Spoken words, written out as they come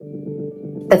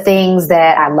the things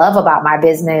that I love about my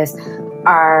business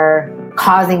are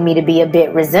causing me to be a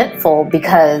bit resentful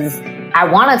because I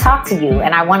want to talk to you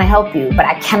and I want to help you, but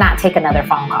I cannot take another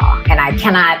phone call and I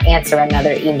cannot answer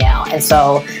another email. And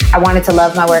so I wanted to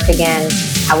love my work again.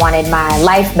 I wanted my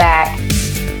life back.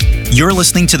 You're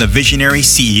listening to the Visionary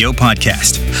CEO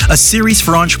Podcast, a series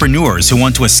for entrepreneurs who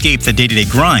want to escape the day-to-day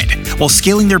grind while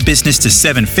scaling their business to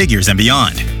 7 figures and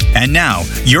beyond. And now,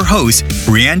 your hosts,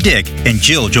 Brianne Dick and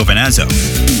Jill Giovinazzo.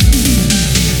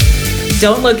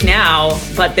 Don't look now,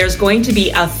 but there's going to be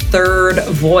a third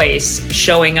voice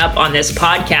showing up on this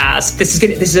podcast. This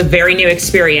is a very new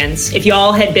experience. If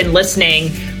y'all had been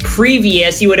listening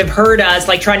previous, you would have heard us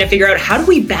trying to figure out how do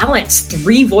we balance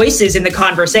 3 voices in the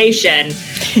conversation.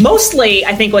 Mostly,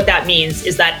 I think what that means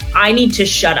is that I need to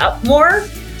shut up more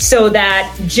so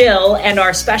that Jill and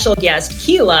our special guest,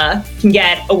 Keela, can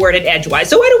get a word in edgewise.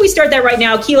 So why don't we start that right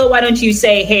now? Keela, why don't you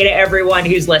say hey to everyone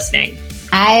who's listening?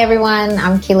 Hi, everyone.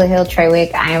 I'm Keela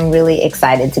Hill-Trawick. I am really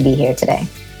excited to be here today.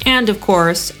 And of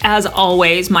course, as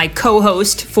always, my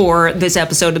co-host for this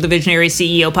episode of the Visionary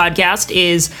CEO Podcast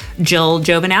is Jill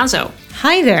Giovinazzo.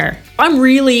 Hi there. I'm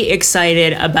really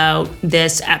excited about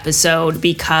this episode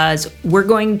because we're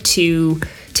going to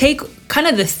take kind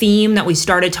of the theme that we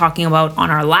started talking about on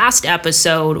our last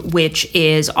episode, which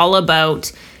is all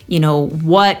about,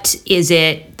 what is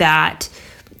it that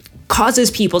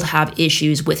causes people to have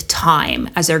issues with time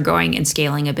as they're growing and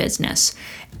scaling a business.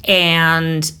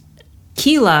 And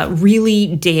Keela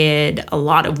really did a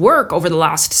lot of work over the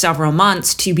last several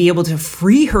months to be able to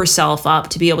free herself up,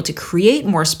 to be able to create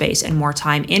more space and more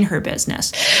time in her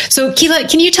business. So Keela,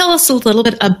 can you tell us a little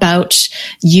bit about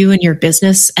you and your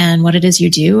business and what it is you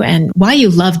do and why you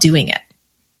love doing it?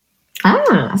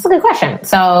 That's a good question.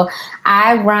 So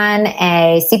I run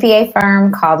a CPA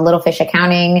firm called Little Fish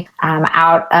Accounting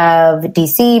out of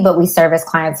DC, but we service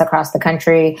clients across the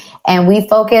country. And we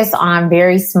focus on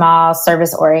very small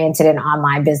service-oriented and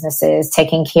online businesses,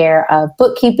 taking care of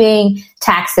bookkeeping,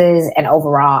 taxes, and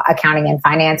overall accounting and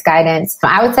finance guidance.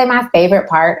 I would say my favorite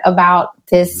part about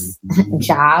this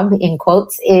job, in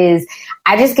quotes, is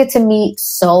I just get to meet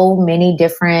so many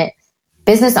different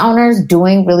business owners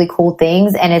doing really cool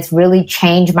things. And it's really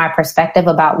changed my perspective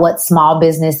about what small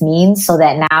business means so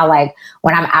that now,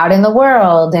 when I'm out in the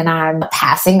world and I'm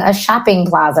passing a shopping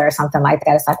plaza or something like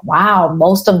that, it's wow,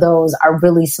 most of those are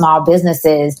really small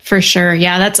businesses. For sure.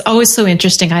 Yeah, that's always so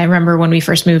interesting. I remember when we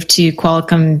first moved to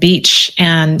Qualicum Beach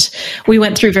and we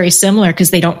went through very similar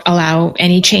because they don't allow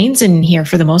any chains in here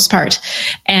for the most part.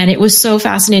 And it was so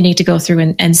fascinating to go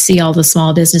through and see all the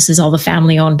small businesses, all the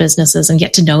family-owned businesses and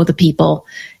get to know the people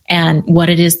and what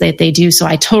it is that they do. So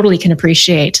I totally can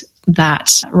appreciate that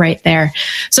right there.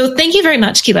 So thank you very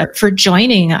much, Keela, for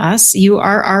joining us. You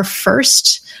are our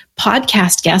first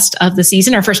podcast guest of the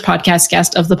season, our first podcast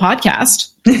guest of the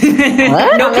podcast.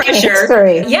 No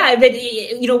pressure. Yeah, but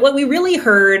what we really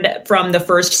heard from the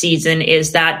first season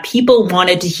is that people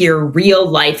wanted to hear real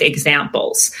life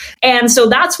examples. And so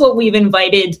that's what we've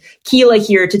invited Keela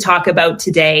here to talk about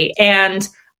today. And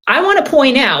I want to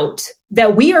point out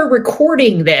that we are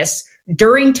recording this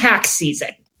during tax season.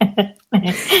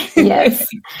 Yes.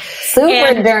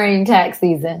 Super during tax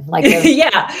season.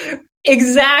 Yeah,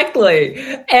 exactly.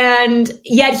 And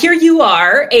yet here you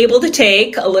are able to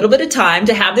take a little bit of time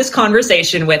to have this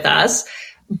conversation with us.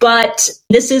 But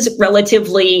this is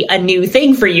relatively a new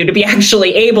thing for you to be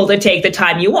actually able to take the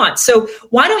time you want. So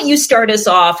why don't you start us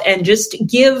off and just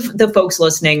give the folks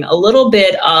listening a little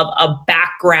bit of a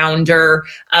backgrounder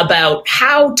about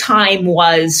how time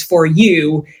was for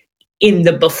you in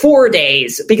the before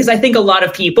days, because I think a lot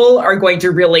of people are going to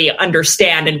really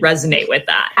understand and resonate with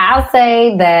that. I'll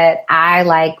say that I,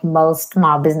 like most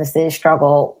small businesses,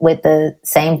 struggle with the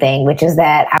same thing, which is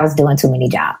that I was doing too many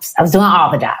jobs. I was doing all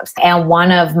the jobs. And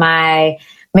one of my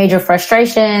major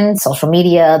frustrations, social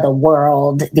media, the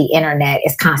world, the internet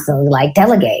is constantly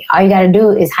delegate. All you got to do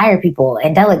is hire people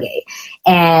and delegate.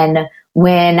 And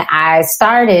when I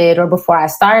started, or before I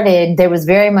started, there was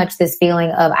very much this feeling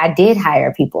of I did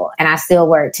hire people and I still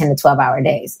work 10 to 12 hour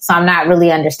days. So I'm not really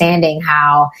understanding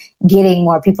how getting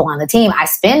more people on the team, I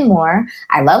spend more.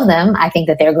 I love them. I think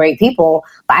that they're great people,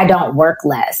 but I don't work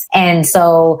less. And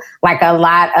so a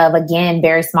lot of, again,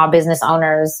 very small business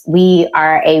owners, we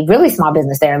are a really small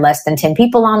business. There are less than 10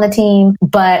 people on the team,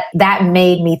 but that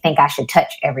made me think I should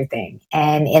touch everything.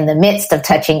 And in the midst of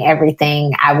touching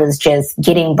everything, I was just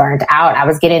getting burnt out. I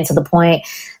was getting to the point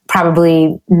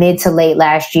probably mid to late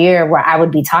last year where I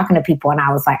would be talking to people and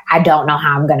I was like, I don't know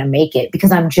how I'm going to make it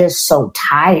because I'm just so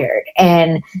tired.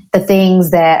 And the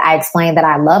things that I explained that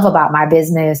I love about my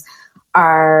business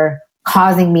are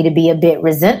causing me to be a bit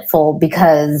resentful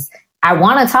because I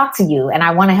want to talk to you and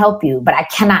I want to help you, but I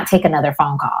cannot take another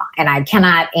phone call and I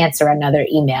cannot answer another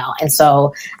email. And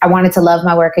so I wanted to love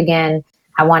my work again.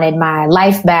 I wanted my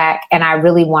life back, and I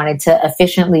really wanted to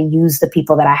efficiently use the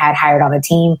people that I had hired on the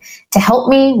team to help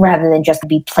me rather than just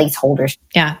be placeholders.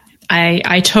 Yeah.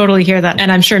 I totally hear that.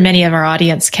 And I'm sure many of our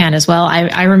audience can as well.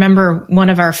 I remember one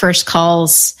of our first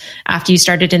calls after you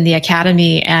started in the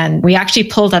academy, and we actually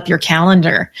pulled up your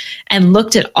calendar and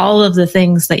looked at all of the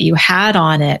things that you had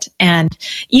on it. And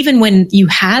even when you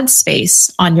had space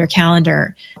on your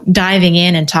calendar, diving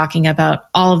in and talking about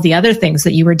all of the other things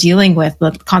that you were dealing with,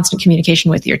 the constant communication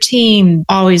with your team,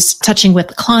 always touching with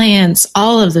the clients,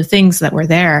 all of the things that were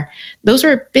there. Those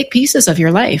were big pieces of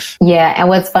your life. Yeah. And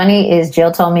what's funny is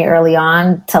Jill told me early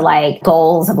on to like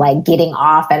goals of like getting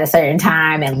off at a certain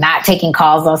time and not taking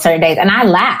calls on certain days. And I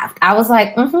laughed. I was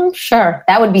like, sure.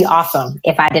 That would be awesome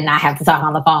if I did not have to talk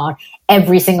on the phone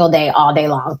every single day, all day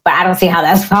long. But I don't see how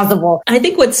that's possible. I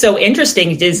think what's so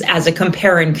interesting is, as a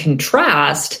compare and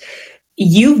contrast,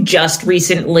 you've just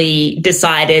recently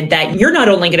decided that you're not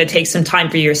only going to take some time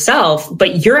for yourself,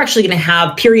 but you're actually going to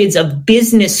have periods of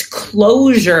business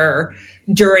closure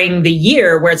during the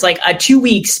year, where it's like a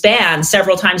 2-week span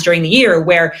several times during the year,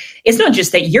 where it's not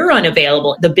just that you're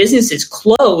unavailable, the business is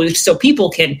closed so people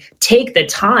can take the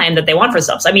time that they want for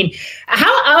themselves. I mean,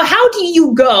 how do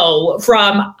you go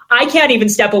from I can't even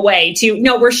step away to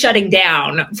no, we're shutting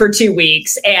down for 2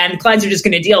 weeks and clients are just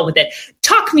going to deal with it?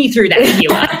 Talk me through that,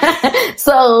 Keila.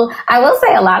 So I will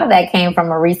say a lot of that came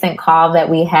from a recent call that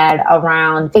we had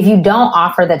around, if you don't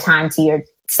offer the time to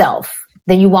yourself,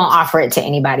 then you won't offer it to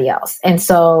anybody else. And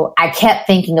so I kept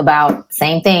thinking about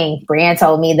same thing. Brianne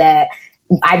told me that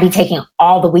I'd be taking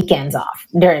all the weekends off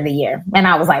during the year. And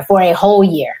I was like, for a whole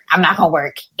year, I'm not going to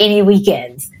work any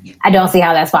weekends. I don't see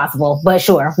how that's possible, but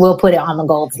sure, we'll put it on the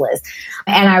goals list.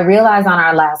 And I realized on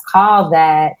our last call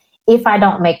that if I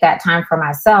don't make that time for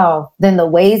myself, then the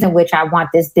ways in which I want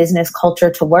this business culture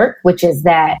to work, which is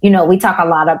that, we talk a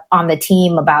lot on the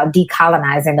team about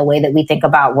decolonizing the way that we think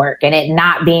about work and it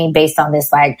not being based on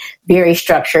this like very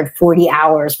structured 40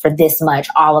 hours for this much,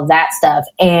 all of that stuff.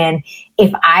 And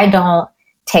if I don't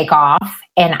take off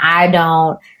and I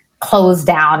don't close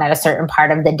down at a certain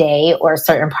part of the day or a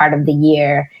certain part of the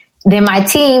year, then my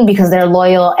team, because they're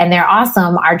loyal and they're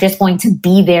awesome, are just going to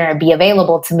be there and be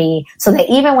available to me so that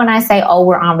even when I say, oh,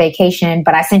 we're on vacation,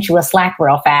 but I sent you a Slack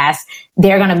real fast,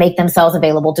 they're going to make themselves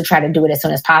available to try to do it as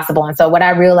soon as possible. And so what I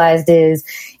realized is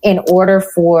in order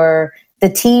for the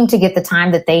team to get the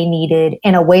time that they needed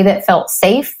in a way that felt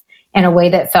safe, in a way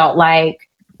that felt like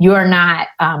you're not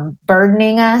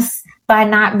burdening us by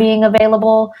not being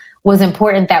available, was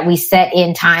important that we set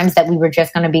in times that we were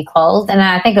just going to be closed. And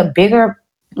I think a bigger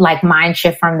mind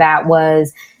shift from that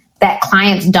was that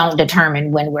clients don't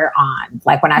determine when we're on.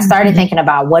 Like when I started thinking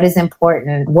about what is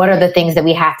important, what are the things that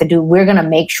we have to do, we're going to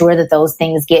make sure that those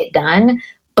things get done.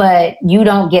 But you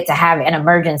don't get to have an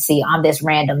emergency on this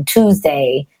random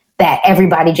Tuesday that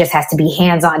everybody just has to be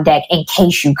hands on deck in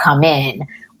case you come in,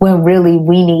 when really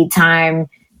we need time.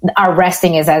 Our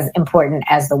resting is as important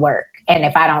as the work. And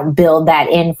if I don't build that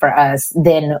in for us,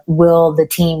 then will the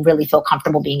team really feel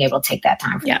comfortable being able to take that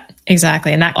time? Yeah,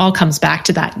 exactly. And that all comes back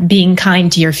to that being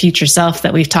kind to your future self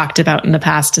that we've talked about in the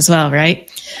past as well, right?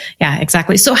 Yeah,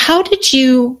 exactly. So how did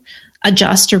you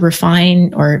adjust or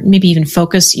refine or maybe even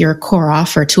focus your core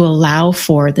offer to allow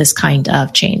for this kind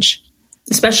of change?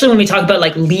 Especially when we talk about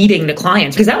like leading the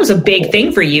clients, because that was a big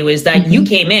thing for you, is that you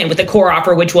came in with a core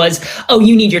offer, which was, oh,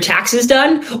 you need your taxes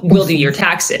done? We'll do your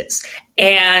taxes.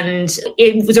 And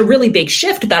it was a really big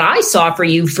shift that I saw for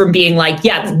you from being like,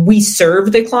 yeah, we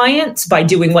serve the clients by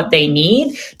doing what they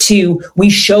need, to we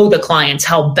show the clients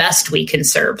how best we can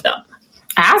serve them.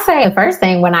 I'll say the first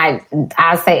thing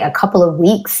I'll say a couple of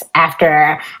weeks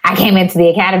after I came into the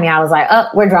academy, I was like, oh,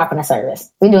 we're dropping a service.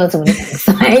 We're doing too many things.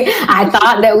 I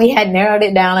thought that we had narrowed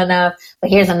it down enough, but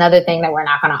here's another thing that we're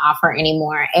not going to offer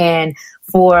anymore. And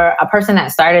for a person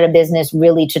that started a business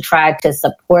really to try to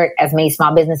support as many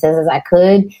small businesses as I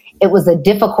could, it was a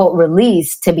difficult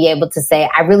release to be able to say,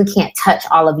 I really can't touch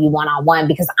all of you one-on-one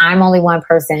because I'm only one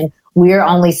person. We're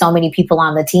only so many people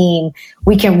on the team.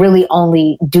 We can really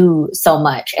only do so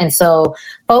much. And so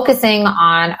focusing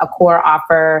on a core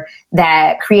offer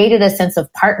that created a sense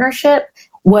of partnership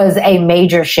was a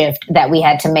major shift that we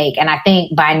had to make. And I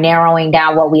think by narrowing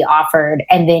down what we offered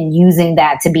and then using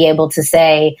that to be able to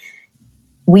say,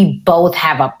 we both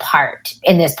have a part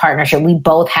in this partnership. We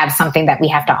both have something that we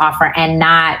have to offer, and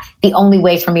not the only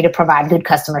way for me to provide good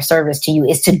customer service to you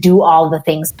is to do all the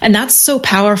things. And that's so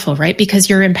powerful, right? Because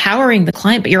you're empowering the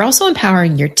client, but you're also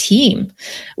empowering your team,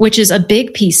 which is a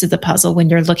big piece of the puzzle when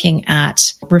you're looking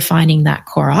at refining that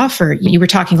core offer. You were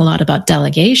talking a lot about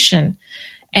delegation,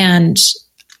 and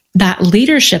that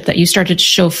leadership that you started to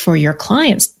show for your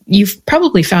clients. You've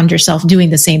probably found yourself doing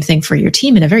the same thing for your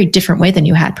team in a very different way than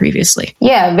you had previously.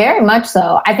 Yeah, very much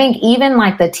so. I think even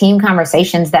like the team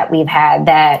conversations that we've had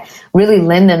that really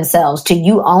lend themselves to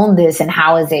you own this and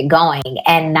how is it going,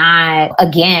 and not,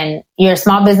 again, you're a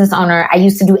small business owner. I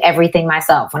used to do everything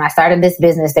myself. When I started this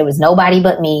business, there was nobody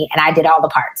but me, and I did all the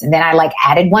parts. And then I like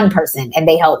added one person and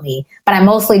they helped me, but I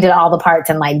mostly did all the parts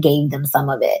and like gave them some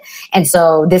of it. And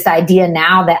so this idea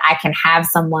now that I can have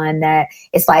someone that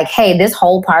it's like, hey, this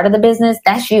whole part of the business,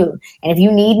 that's you. And if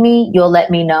you need me, you'll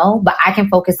let me know, but I can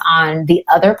focus on the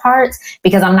other parts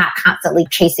because I'm not constantly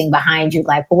chasing behind you.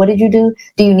 Like, well, what did you do?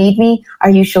 Do you need me? Are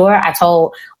you sure? I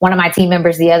told one of my team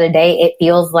members the other day, it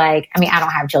feels like, I mean, I don't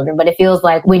have children, but it feels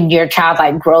like when your child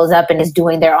like grows up and is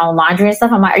doing their own laundry and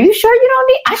stuff, I'm like, are you sure you don't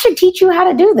need, I should teach you how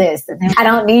to do this. I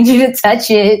don't need you to touch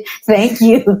it. Thank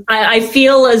you. I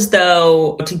feel as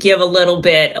though, to give a little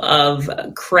bit of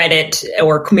credit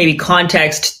or maybe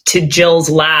context to Jill's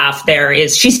laugh, there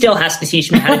is, she still has to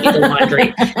teach me how to do the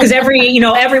laundry. Because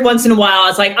every once in a while,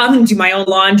 it's like, I'm going to do my own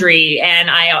laundry. And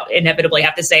I inevitably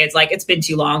have to say, it's like, it's been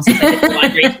too long since I did the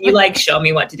laundry. Can you like show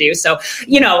me what to do? So,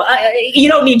 you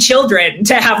don't need children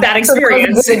to have that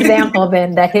experience. Good example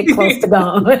then that hit close to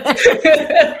home.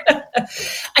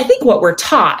 I think what we're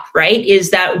taught, right,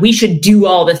 is that we should do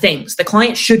all the things. The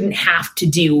client shouldn't have to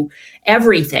do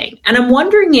everything. And I'm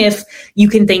wondering if you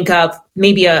can think of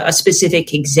maybe a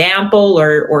specific example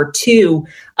or two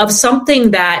of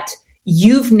something that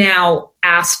you've now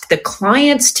asked the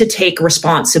clients to take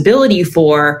responsibility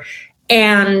for,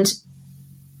 and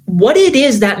what it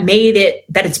is that made it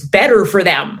that it's better for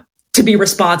them to be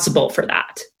responsible for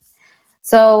that.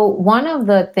 So one of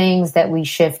the things that we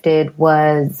shifted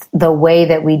was the way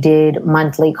that we did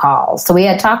monthly calls. So we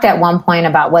had talked at one point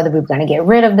about whether we were going to get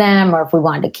rid of them or if we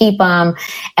wanted to keep them.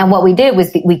 And what we did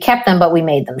was we kept them, but we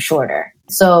made them shorter.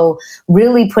 So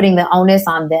really putting the onus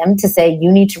on them to say,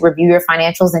 you need to review your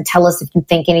financials and tell us if you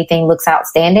think anything looks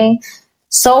outstanding.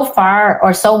 So far,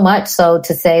 or so much so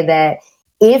to say that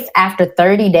if after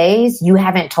 30 days you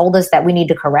haven't told us that we need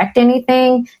to correct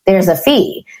anything, there's a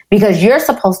fee, because you're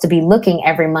supposed to be looking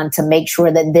every month to make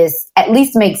sure that this at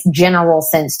least makes general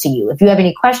sense to you. If you have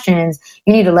any questions,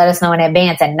 you need to let us know in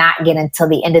advance and not get until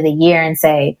the end of the year and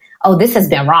say, oh, this has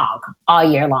been wrong all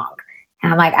year long.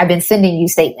 And I'm like, I've been sending you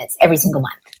statements every single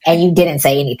month and you didn't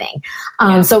say anything.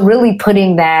 So really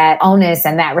putting that onus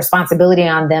and that responsibility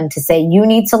on them to say, you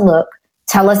need to look.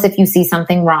 Tell us if you see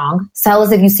something wrong. Tell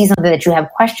us if you see something that you have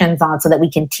questions on so that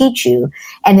we can teach you.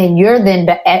 And then you're then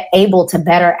able to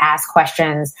better ask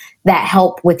questions that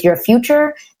help with your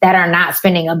future, that are not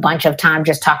spending a bunch of time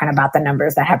just talking about the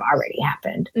numbers that have already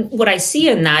happened. What I see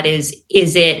in that is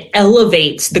it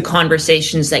elevates the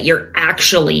conversations that you're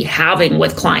actually having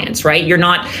with clients, right? You're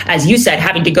not, as you said,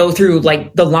 having to go through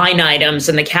like the line items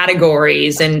and the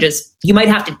categories and just, you might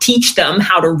have to teach them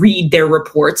how to read their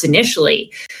reports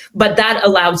initially, but that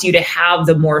allows you to have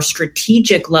the more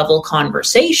strategic level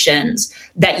conversations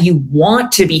that you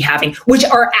want to be having, which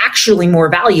are actually more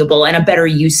valuable and a better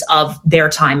use of their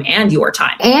time and your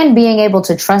time. And being able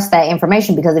to trust that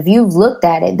information, because if you've looked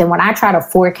at it, then when I try to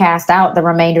forecast out the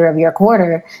remainder of your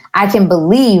quarter, I can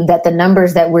believe that the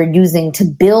numbers that we're using to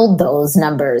build those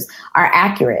numbers are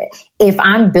accurate. If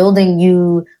I'm building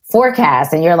you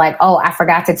forecast and you're like, oh, I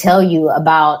forgot to tell you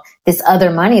about this other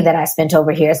money that I spent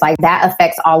over here, it's like that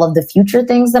affects all of the future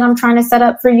things that I'm trying to set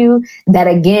up for you that,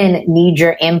 again, need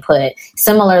your input.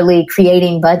 Similarly,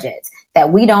 creating budgets.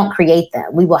 That we don't create them.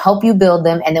 We will help you build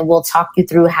them, and then we'll talk you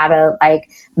through how to like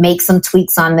make some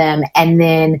tweaks on them. And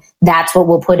then that's what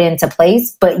we'll put into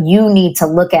place. But you need to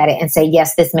look at it and say,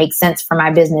 yes, this makes sense for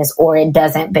my business, or it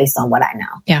doesn't based on what I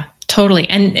know. Yeah, totally.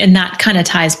 And that kind of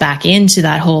ties back into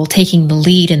that whole taking the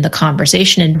lead in the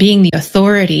conversation and being the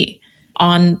authority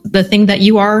on the thing that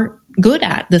you are good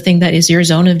at, the thing that is your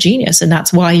zone of genius. And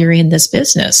that's why you're in this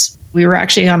business. We were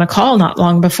actually on a call not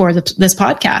long before this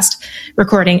podcast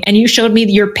recording, and you showed me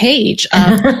your page.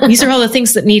 These are all the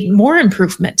things that need more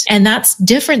improvement. And that's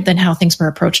different than how things were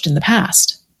approached in the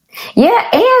past. Yeah,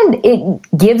 and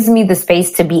it gives me the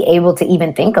space to be able to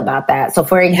even think about that. So,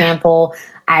 for example,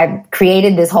 I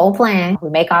created this whole plan. We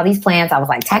make all these plans. I was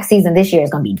like, tax season this year is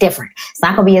going to be different. It's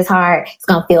not going to be as hard. It's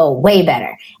going to feel way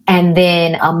better. And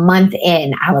then a month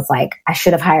in, I was like, I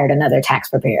should have hired another tax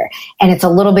preparer. And it's a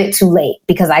little bit too late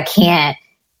because I can't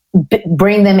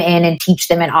bring them in and teach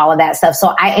them and all of that stuff.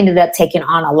 So I ended up taking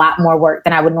on a lot more work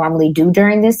than I would normally do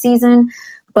during this season.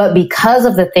 But because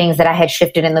of the things that I had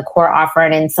shifted in the core offer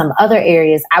and in some other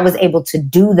areas, I was able to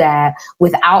do that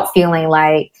without feeling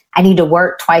like I need to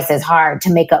work twice as hard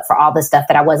to make up for all the stuff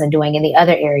that I wasn't doing in the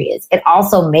other areas. It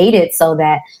also made it so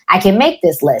that I can make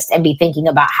this list and be thinking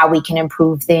about how we can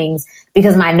improve things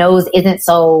because my nose isn't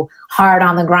so hard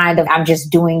on the grind of I'm just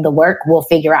doing the work. We'll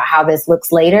figure out how this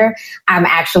looks later. I'm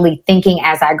actually thinking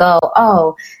as I go,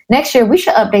 oh, next year we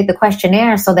should update the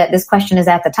questionnaire so that this question is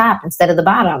at the top instead of the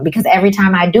bottom, because every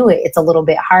time I do it, it's a little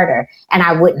bit harder. And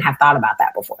I wouldn't have thought about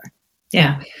that before.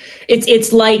 Yeah.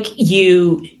 It's like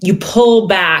you pull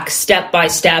back step by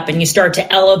step and you start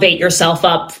to elevate yourself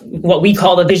up, what we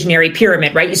call the visionary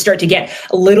pyramid, right? You start to get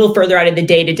a little further out of the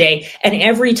day to day. And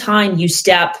every time you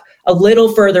step a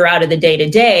little further out of the day to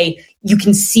day, you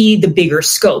can see the bigger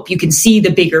scope, you can see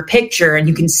the bigger picture, and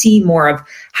you can see more of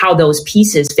how those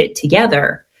pieces fit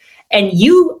together. And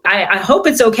I hope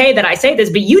it's okay that I say this,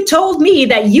 but you told me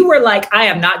that you were like, I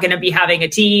am not going to be having a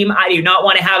team. I do not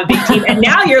want to have a big team. And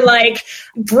now you're like,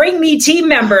 bring me team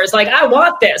members. Like, I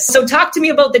want this. So talk to me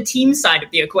about the team side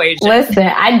of the equation. Listen,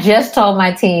 I just told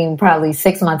my team probably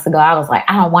 6 months ago, I was like,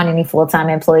 I don't want any full-time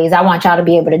employees. I want y'all to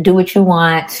be able to do what you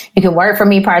want. You can work for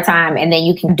me part-time and then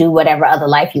you can do whatever other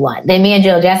life you want. Then me and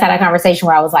Jill just had a conversation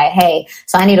where I was like, hey,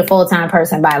 so I need a full-time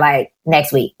person by like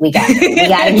next week. We got to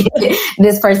get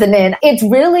this person in. It's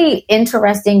really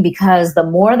interesting because the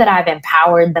more that I've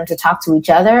empowered them to talk to each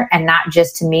other and not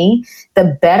just to me,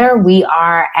 the better we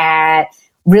are at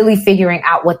really figuring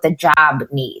out what the job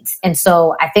needs. And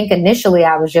so I think initially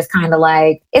I was just kind of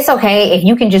like, it's okay if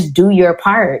you can just do your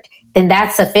part, then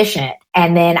that's sufficient.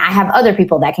 And then I have other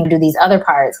people that can do these other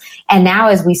parts. And now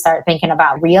as we start thinking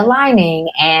about realigning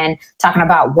and talking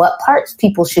about what parts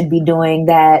people should be doing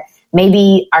that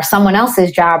maybe are someone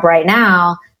else's job right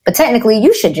now, but technically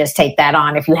you should just take that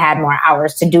on if you had more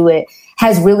hours to do it,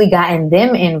 has really gotten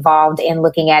them involved in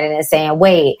looking at it and saying,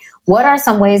 wait, what are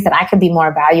some ways that I could be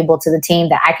more valuable to the team,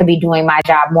 that I could be doing my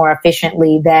job more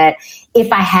efficiently, that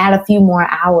if I had a few more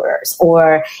hours,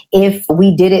 or if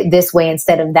we did it this way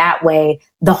instead of that way,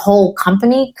 the whole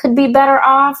company could be better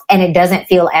off. And it doesn't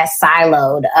feel as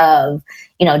siloed of,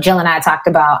 you know, Jill and I talked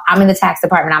about, I'm in the tax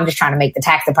department. I'm just trying to make the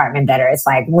tax department better. It's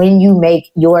like when you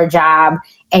make your job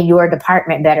and your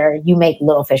department better, you make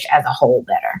Little Fish as a whole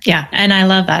better. Yeah. And I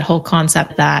love that whole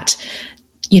concept that,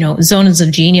 you know, zones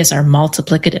of genius are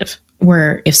multiplicative,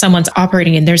 where if someone's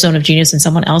operating in their zone of genius and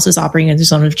someone else is operating in their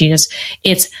zone of genius,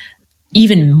 it's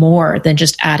even more than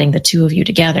just adding the two of you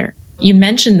together. You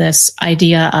mentioned this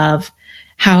idea of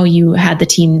how you had the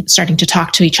team starting to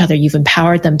talk to each other. You've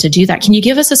empowered them to do that. Can you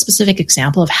give us a specific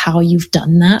example of how you've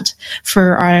done that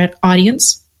for our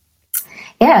audience?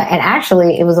 Yeah, and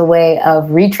actually it was a way of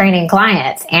retraining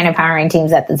clients and empowering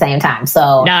teams at the same time.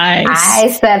 So nice.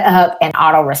 I set up an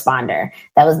autoresponder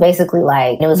that was basically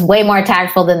like, it was way more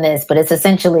tactful than this, but it's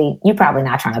essentially, you're probably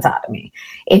not trying to talk to me.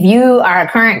 If you are a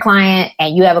current client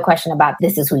and you have a question about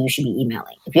this is who you should be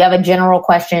emailing. If you have a general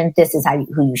question, this is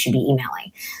who you should be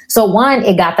emailing. So one,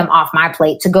 it got them off my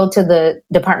plate to go to the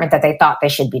department that they thought they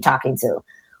should be talking to.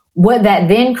 What that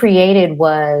then created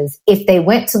was if they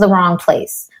went to the wrong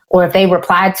place, or if they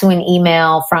replied to an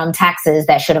email from taxes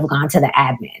that should have gone to the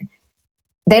admin,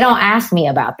 they don't ask me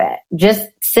about that. Just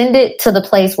send it to the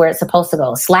place where it's supposed to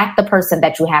go. Slack the person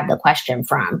that you have the question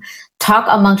from. Talk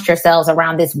amongst yourselves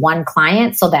around this one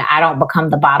client so that I don't become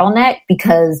the bottleneck,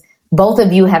 because both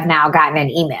of you have now gotten an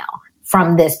email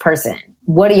from this person.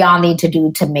 What do y'all need to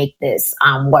do to make this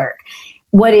work?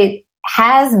 What it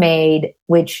has made,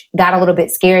 which got a little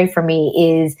bit scary for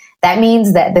me, is that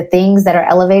means that the things that are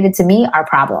elevated to me are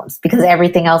problems because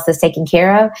everything else is taken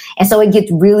care of. And so it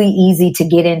gets really easy to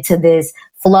get into this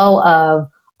flow of,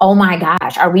 oh my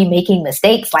gosh, are we making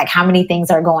mistakes? Like how many things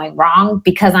are going wrong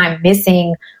because I'm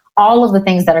missing all of the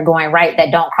things that are going right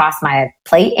that don't cross my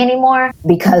plate anymore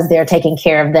because they're taking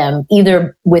care of them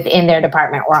either within their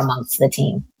department or amongst the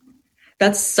team.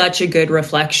 That's such a good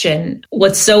reflection.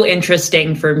 What's so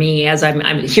interesting for me as I'm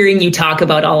hearing you talk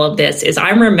about all of this is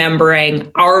I'm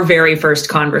remembering our very first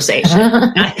conversation.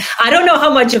 I don't know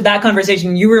how much of that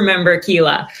conversation you remember,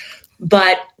 Keila,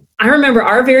 but I remember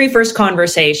our very first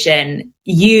conversation.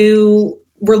 You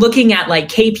were looking at like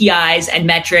KPIs and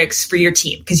metrics for your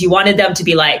team because you wanted them to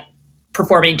be like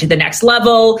performing to the next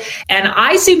level. And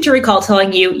I seem to recall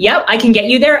telling you, yep, I can get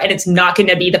you there. And it's not going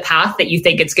to be the path that you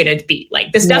think it's going to be.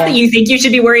 Like the stuff that you think you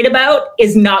should be worried about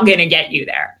is not going to get you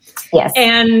there. Yes.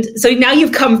 And so now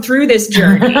you've come through this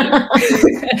journey.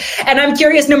 And I'm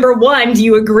curious, number one, do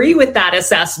you agree with that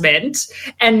assessment?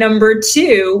 And number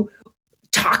two,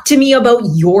 talk to me about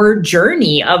your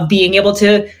journey of being able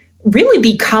to really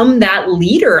become that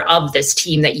leader of this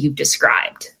team that you've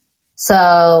described.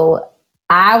 So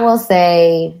I will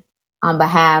say on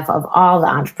behalf of all the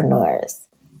entrepreneurs,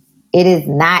 it is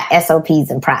not SOPs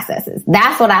and processes.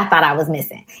 That's what I thought I was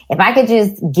missing. If I could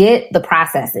just get the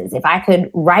processes, if I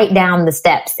could write down the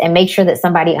steps and make sure that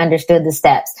somebody understood the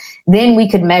steps, then we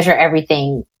could measure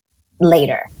everything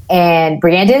later. And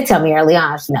Brianne did tell me early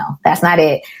on, no, that's not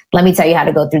it. Let me tell you how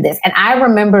to go through this. And I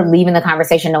remember leaving the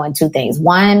conversation knowing two things.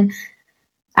 One,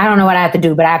 I don't know what I have to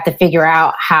do, but I have to figure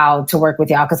out how to work with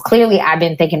y'all because clearly I've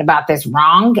been thinking about this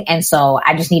wrong. And so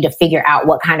I just need to figure out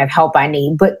what kind of help I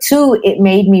need. But two, it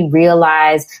made me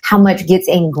realize how much gets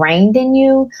ingrained in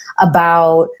you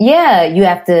about, you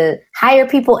have to hire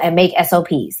people and make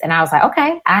SOPs. And I was like,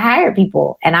 okay, I hire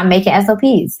people and I'm making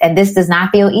SOPs and this does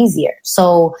not feel easier.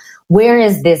 So where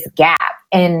is this gap?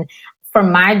 And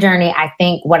from my journey, I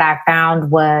think what I found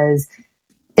was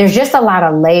there's just a lot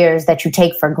of layers that you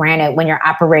take for granted when you're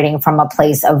operating from a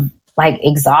place of like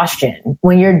exhaustion.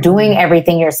 When you're doing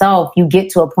everything yourself, you get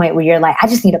to a point where you're like, I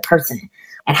just need a person.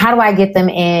 And how do I get them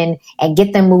in and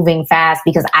get them moving fast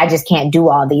because I just can't do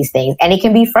all these things? And it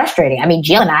can be frustrating. I mean,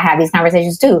 Jill and I have these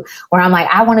conversations too, where I'm like,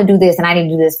 I want to do this and I need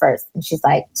to do this first. And she's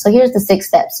like, so here's the 6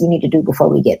 steps you need to do before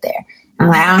we get there. I'm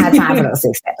like, I don't have time for those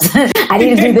 6 steps. I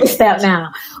need to do this step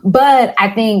now. But I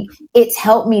think it's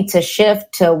helped me to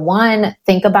shift to one,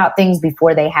 think about things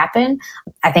before they happen.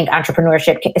 I think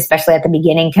entrepreneurship, especially at the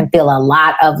beginning, can feel a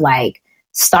lot of like,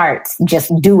 starts, just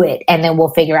do it, and then we'll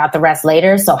figure out the rest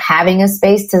later. So having a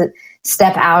space to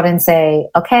step out and say,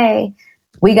 okay,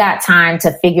 we got time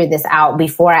to figure this out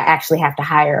before I actually have to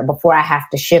hire, before I have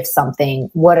to shift something.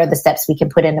 What are the steps we can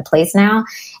put into place now?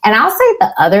 And I'll say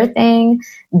the other thing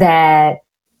that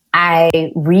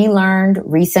I relearned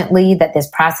recently that this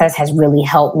process has really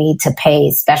helped me to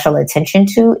pay special attention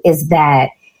to is that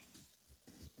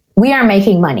we are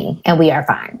making money and we are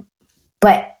fine.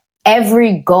 But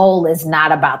every goal is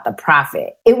not about the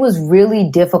profit. It was really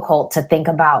difficult to think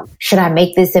about, should I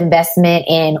make this investment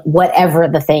in whatever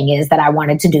the thing is that I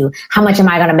wanted to do? How much am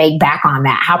I going to make back on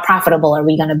that? How profitable are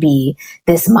we going to be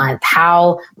this month?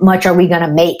 How much are we going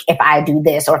to make if I do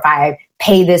this or if I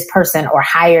pay this person or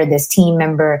hire this team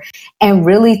member? And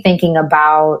really thinking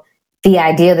about the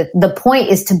idea that the point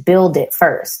is to build it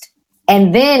first.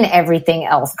 And then everything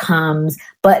else comes,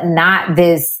 but not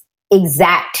this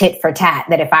exact tit for tat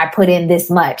that if I put in this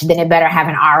much, then it better have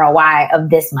an ROI of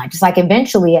this much. It's like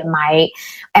eventually it might.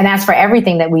 And that's for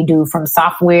everything that we do, from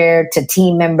software to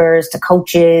team members to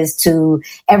coaches to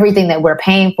everything that we're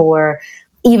paying for.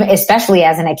 Even especially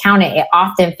as an accountant, it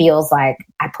often feels like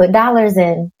I put dollars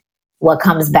in, what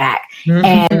comes back?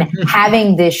 And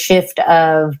having this shift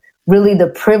of really the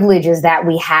privilege is that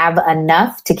we have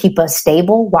enough to keep us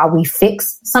stable while we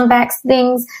fix some back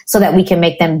things so that we can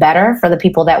make them better for the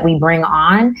people that we bring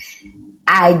on.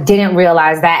 I didn't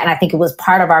realize that. And I think it was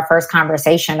part of our first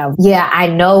conversation of, I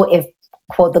know if,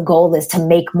 quote, the goal is to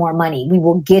make more money, we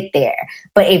will get there.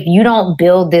 But if you don't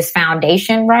build this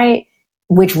foundation right,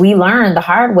 which we learned the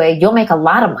hard way, you'll make a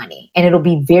lot of money and it'll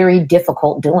be very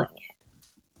difficult doing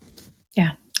it.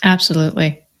 Yeah,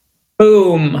 absolutely.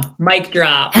 Boom, mic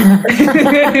drop.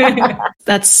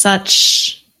 That's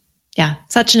such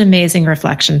an amazing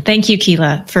reflection. Thank you,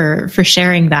 Keela, for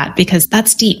sharing that, because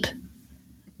that's deep,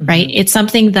 right? It's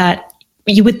something that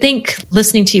you would think,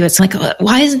 listening to you, it's like,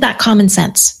 why isn't that common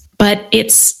sense? But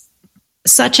it's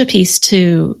such a piece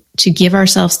to give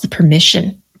ourselves the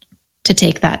permission to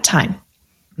take that time,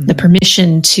 the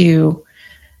permission to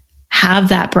have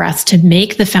that breath, to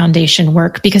make the foundation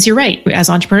work. Because you're right,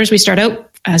 as entrepreneurs, we start out,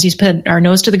 as you put our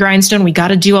nose to the grindstone, we got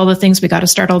to do all the things, we got to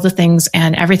start all the things,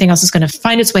 and everything else is going to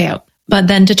find its way out. But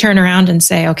then to turn around and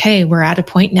say, okay, we're at a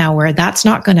point now where that's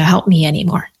not going to help me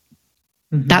anymore.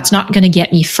 Mm-hmm. That's not going to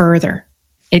get me further.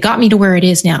 It got me to where it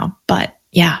is now, but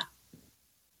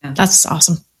that's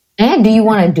awesome. And do you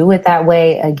want to do it that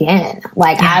way again?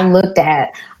 I looked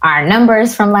at our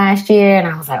numbers from last year and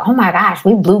I was like, oh my gosh,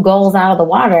 we blew goals out of the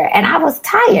water and I was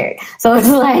tired. So it's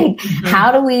like,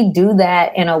 how do we do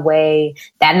that in a way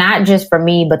that not just for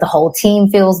me, but the whole team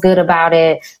feels good about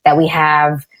it, that we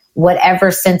have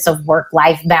whatever sense of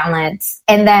work-life balance,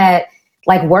 and that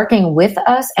like working with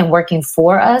us and working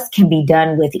for us can be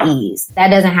done with ease. That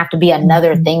doesn't have to be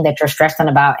another thing that you're stressing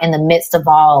about in the midst of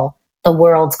all the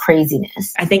world's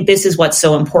craziness. I think this is what's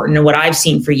so important and what I've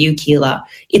seen for you, Keela.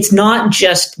 It's not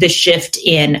just the shift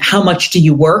in how much do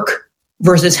you work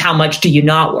versus how much do you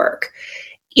not work.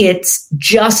 It's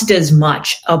just as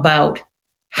much about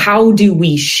how do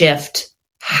we shift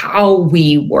how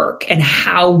we work and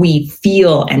how we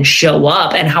feel and show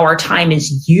up and how our time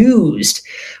is used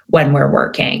when we're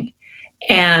working.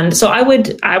 And so I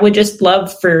would just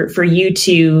love for you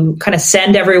to kind of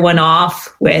send everyone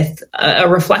off with a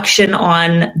reflection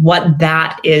on what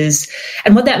that is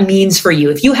and what that means for you.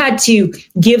 If you had to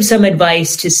give some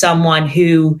advice to someone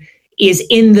who is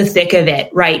in the thick of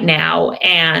it right now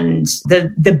and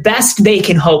the best they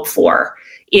can hope for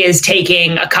is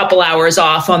taking a couple hours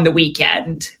off on the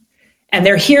weekend, and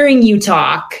they're hearing you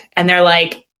talk and they're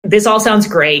like, this all sounds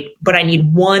great, but I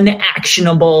need one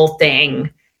actionable thing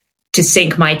to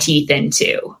sink my teeth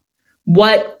into.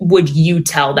 What would you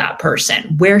tell that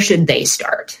person? Where should they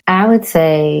start? I would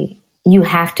say you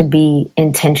have to be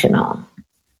intentional.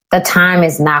 The time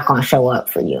is not going to show up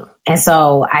for you. And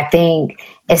so I think,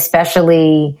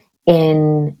 especially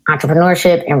in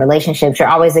entrepreneurship and relationships, you're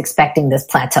always expecting this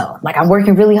plateau. Like, I'm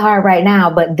working really hard right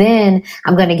now, but then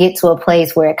I'm going to get to a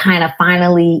place where it kind of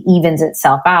finally evens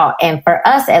itself out. And for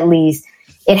us, at least,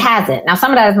 it hasn't. Now, some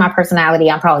of that is my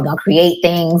personality. I'm probably going to create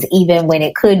things even when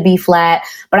it could be flat.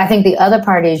 But I think the other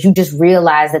part is you just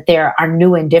realize that there are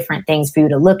new and different things for you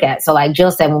to look at. So like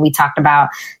Jill said, when we talked about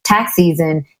tax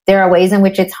season, there are ways in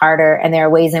which it's harder and there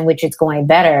are ways in which it's going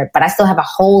better. But I still have a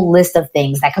whole list of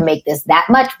things that can make this that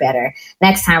much better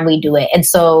next time we do it. And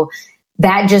so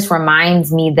that just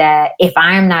reminds me that if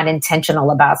I am not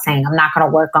intentional about saying I'm not going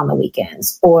to work on the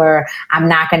weekends, or I'm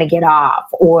not going to get off,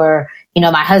 or, you know,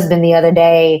 my husband the other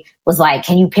day was like,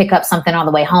 can you pick up something on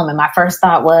the way home? And my first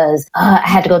thought was, I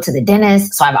had to go to the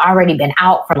dentist. So I've already been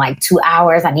out for like 2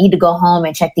 hours. I need to go home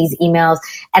and check these emails.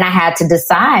 And I had to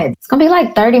decide it's going to be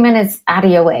like 30 minutes out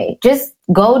of your way. Just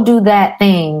go do that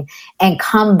thing and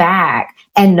come back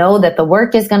and know that the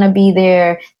work is going to be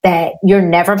there, that you're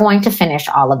never going to finish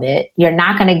all of it. You're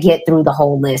not going to get through the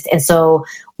whole list. And so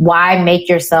why make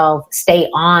yourself stay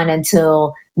on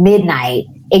until midnight,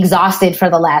 exhausted for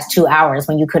the last 2 hours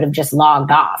when you could have just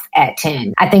logged off at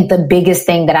 10? I think the biggest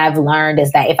thing that I've learned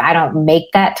is that if I don't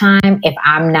make that time, if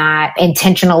I'm not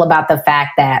intentional about the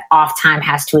fact that off time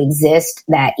has to exist,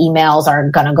 that emails are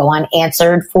going to go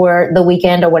unanswered for the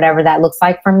weekend or whatever that looks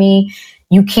like for me,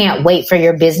 you can't wait for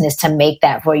your business to make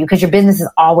that for you, because your business is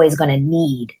always going to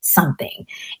need something.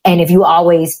 And if you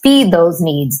always feed those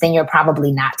needs, then you're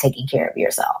probably not taking care of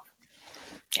yourself.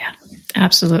 Yeah,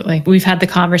 absolutely. We've had the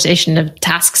conversation of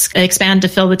tasks expand to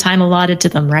fill the time allotted to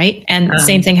them, right? And the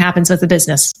same thing happens with the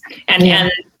business.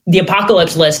 And the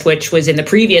apocalypse list, which was in the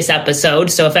previous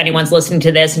episode. So if anyone's listening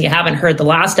to this and you haven't heard the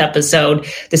last episode,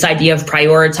 this idea of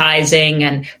prioritizing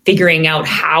and figuring out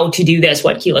how to do this,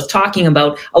 what Keela's talking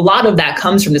about, a lot of that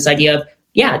comes from this idea of,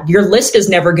 yeah, your list is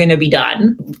never going to be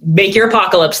done. Make your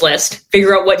apocalypse list,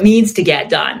 figure out what needs to get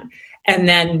done, and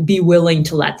then be willing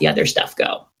to let the other stuff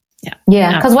go.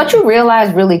 Yeah. Because what you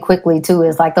realize really quickly too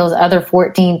is like those other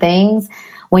 14 things,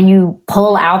 when you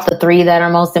pull out the 3 that are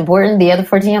most important, the other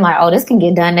 14 are like, oh, this can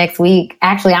get done next week.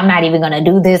 Actually, I'm not even going to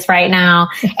do this right now.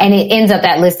 And it ends up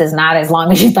that list is not as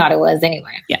long as you thought it was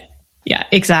anyway. Yeah,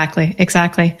 exactly.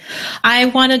 I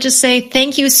want to just say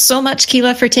thank you so much,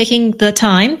 Keela, for taking the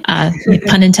time,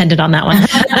 pun intended on that one,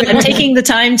 taking the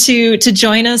time to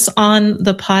join us on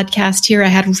the podcast here. I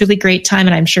had a really great time,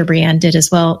 and I'm sure Brianne did as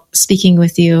well, speaking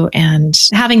with you and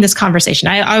having this conversation.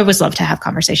 I always love to have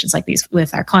conversations like these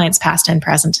with our clients, past and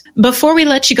present. Before we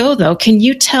let you go, though, can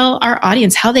you tell our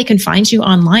audience how they can find you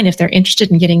online if they're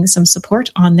interested in getting some support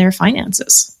on their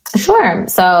finances? Sure.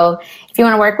 So if you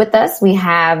want to work with us, we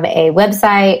have a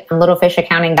website,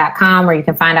 littlefishaccounting.com, where you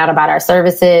can find out about our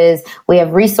services. We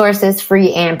have resources,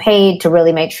 free and paid, to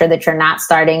really make sure that you're not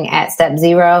starting at step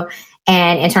 0.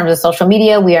 And in terms of social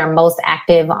media, we are most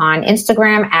active on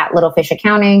Instagram at Little Fish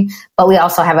Accounting, but we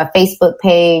also have a Facebook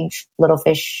page, Little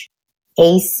Fish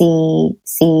ACCTG,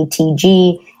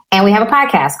 and we have a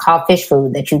podcast called Fish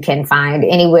Food that you can find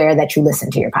anywhere that you listen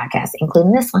to your podcast,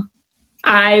 including this one.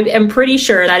 I am pretty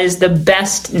sure that is the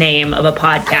best name of a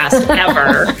podcast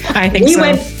ever. I think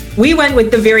We went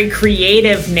with the very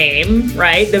creative name,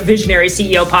 right? The Visionary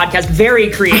CEO Podcast, very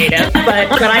creative,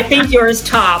 but I think yours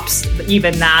tops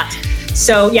even that.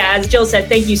 So yeah, as Jill said,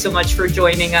 thank you so much for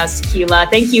joining us, Keela.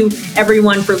 Thank you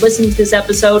everyone for listening to this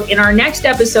episode. In our next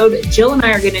episode, Jill and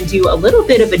I are going to do a little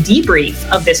bit of a debrief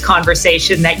of this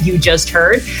conversation that you just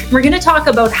heard. We're going to talk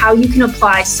about how you can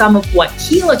apply some of what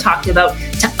Keela talked about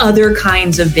to other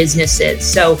kinds of businesses.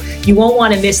 So you won't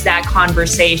want to miss that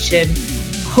conversation.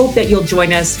 hope that you'll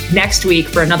join us next week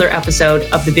for another episode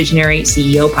of the Visionary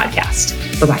CEO Podcast.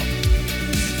 Bye-bye.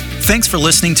 Thanks for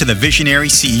listening to the Visionary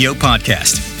CEO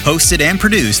Podcast, hosted and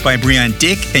produced by Brianne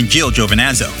Dick and Jill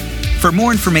Giovinazzo. For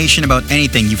more information about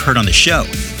anything you've heard on the show,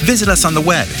 visit us on the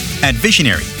web at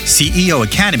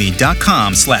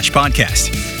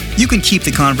visionaryceoacademy.com/podcast. You can keep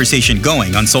the conversation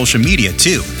going on social media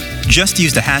too. Just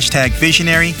use the hashtag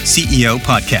Visionary CEO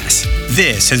Podcast.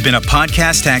 This has been a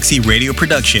Podcast Taxi radio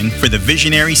production for the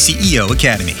Visionary CEO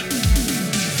Academy.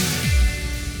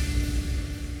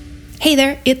 Hey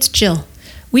there, it's Jill.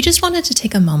 We just wanted to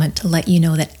take a moment to let you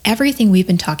know that everything we've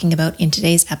been talking about in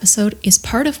today's episode is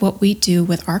part of what we do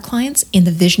with our clients in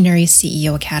the Visionary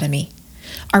CEO Academy.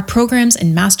 Our programs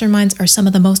and masterminds are some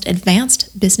of the most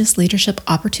advanced business leadership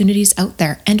opportunities out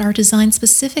there and are designed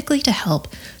specifically to help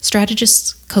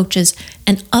strategists, coaches,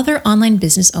 and other online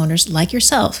business owners like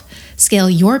yourself scale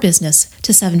your business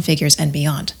to 7 figures and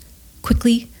beyond,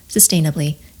 quickly,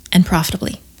 sustainably, and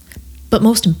profitably. But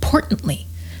most importantly,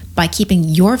 by keeping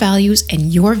your values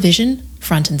and your vision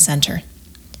front and center.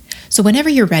 So whenever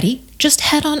you're ready, just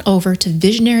head on over to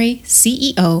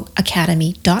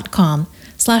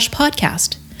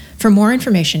visionaryceoacademy.com/podcast for more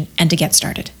information and to get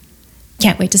started.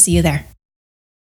 Can't wait to see you there.